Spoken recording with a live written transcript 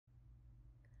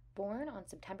Born on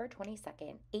September 22,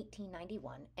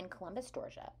 1891, in Columbus,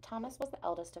 Georgia, Thomas was the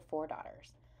eldest of four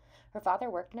daughters. Her father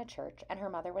worked in a church, and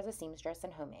her mother was a seamstress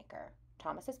and homemaker.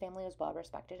 Thomas's family was well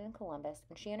respected in Columbus,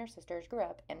 and she and her sisters grew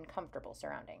up in comfortable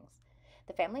surroundings.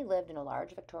 The family lived in a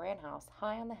large Victorian house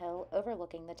high on the hill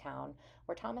overlooking the town,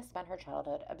 where Thomas spent her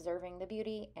childhood observing the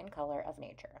beauty and color of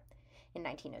nature. In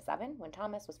 1907, when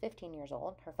Thomas was 15 years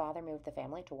old, her father moved the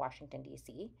family to Washington,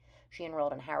 D.C. She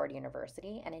enrolled in Howard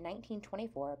University and in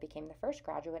 1924 became the first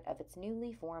graduate of its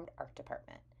newly formed art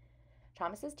department.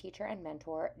 Thomas's teacher and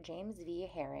mentor, James V.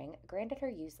 Herring, granted her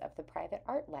use of the private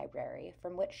art library,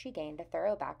 from which she gained a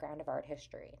thorough background of art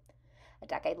history. A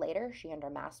decade later, she earned her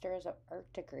Master's of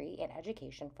Art degree in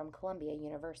education from Columbia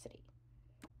University.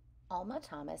 Alma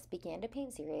Thomas began to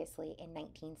paint seriously in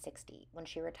 1960 when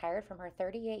she retired from her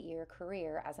 38-year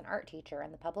career as an art teacher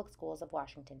in the public schools of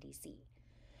Washington, D.C.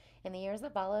 In the years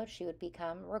that followed, she would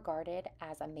become regarded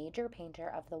as a major painter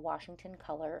of the Washington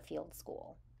Color Field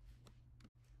School.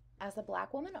 As a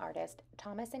black woman artist,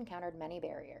 Thomas encountered many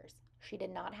barriers. She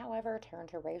did not, however, turn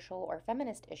to racial or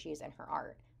feminist issues in her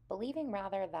art, believing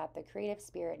rather that the creative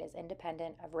spirit is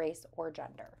independent of race or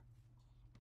gender.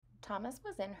 Thomas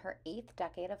was in her 8th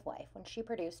decade of life when she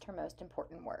produced her most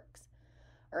important works.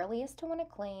 Earliest to win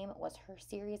acclaim was her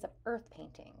series of earth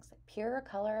paintings, pure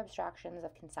color abstractions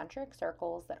of concentric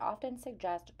circles that often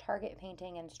suggest target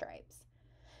painting in stripes.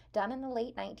 Done in the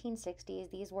late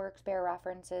 1960s, these works bear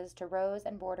references to rows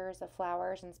and borders of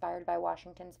flowers inspired by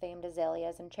Washington's famed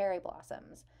azaleas and cherry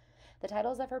blossoms. The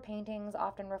titles of her paintings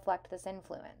often reflect this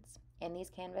influence. In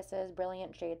these canvases,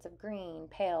 brilliant shades of green,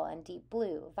 pale and deep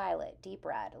blue, violet, deep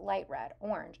red, light red,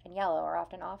 orange, and yellow are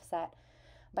often offset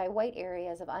by white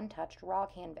areas of untouched raw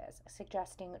canvas,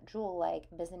 suggesting jewel-like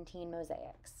Byzantine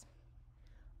mosaics.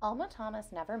 Alma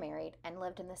Thomas never married and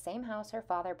lived in the same house her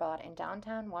father bought in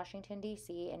downtown Washington,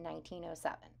 D.C. in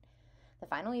 1907. The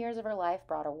final years of her life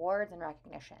brought awards and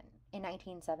recognition. In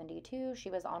 1972,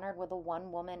 she was honored with a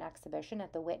one-woman exhibition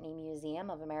at the Whitney Museum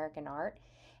of American Art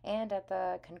and at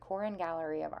the Corcoran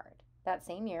Gallery of Art. That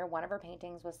same year, one of her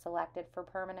paintings was selected for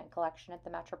permanent collection at the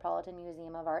Metropolitan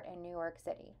Museum of Art in New York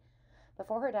City.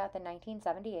 Before her death in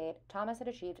 1978, Thomas had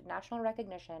achieved national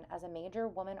recognition as a major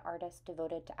woman artist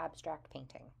devoted to abstract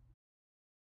painting.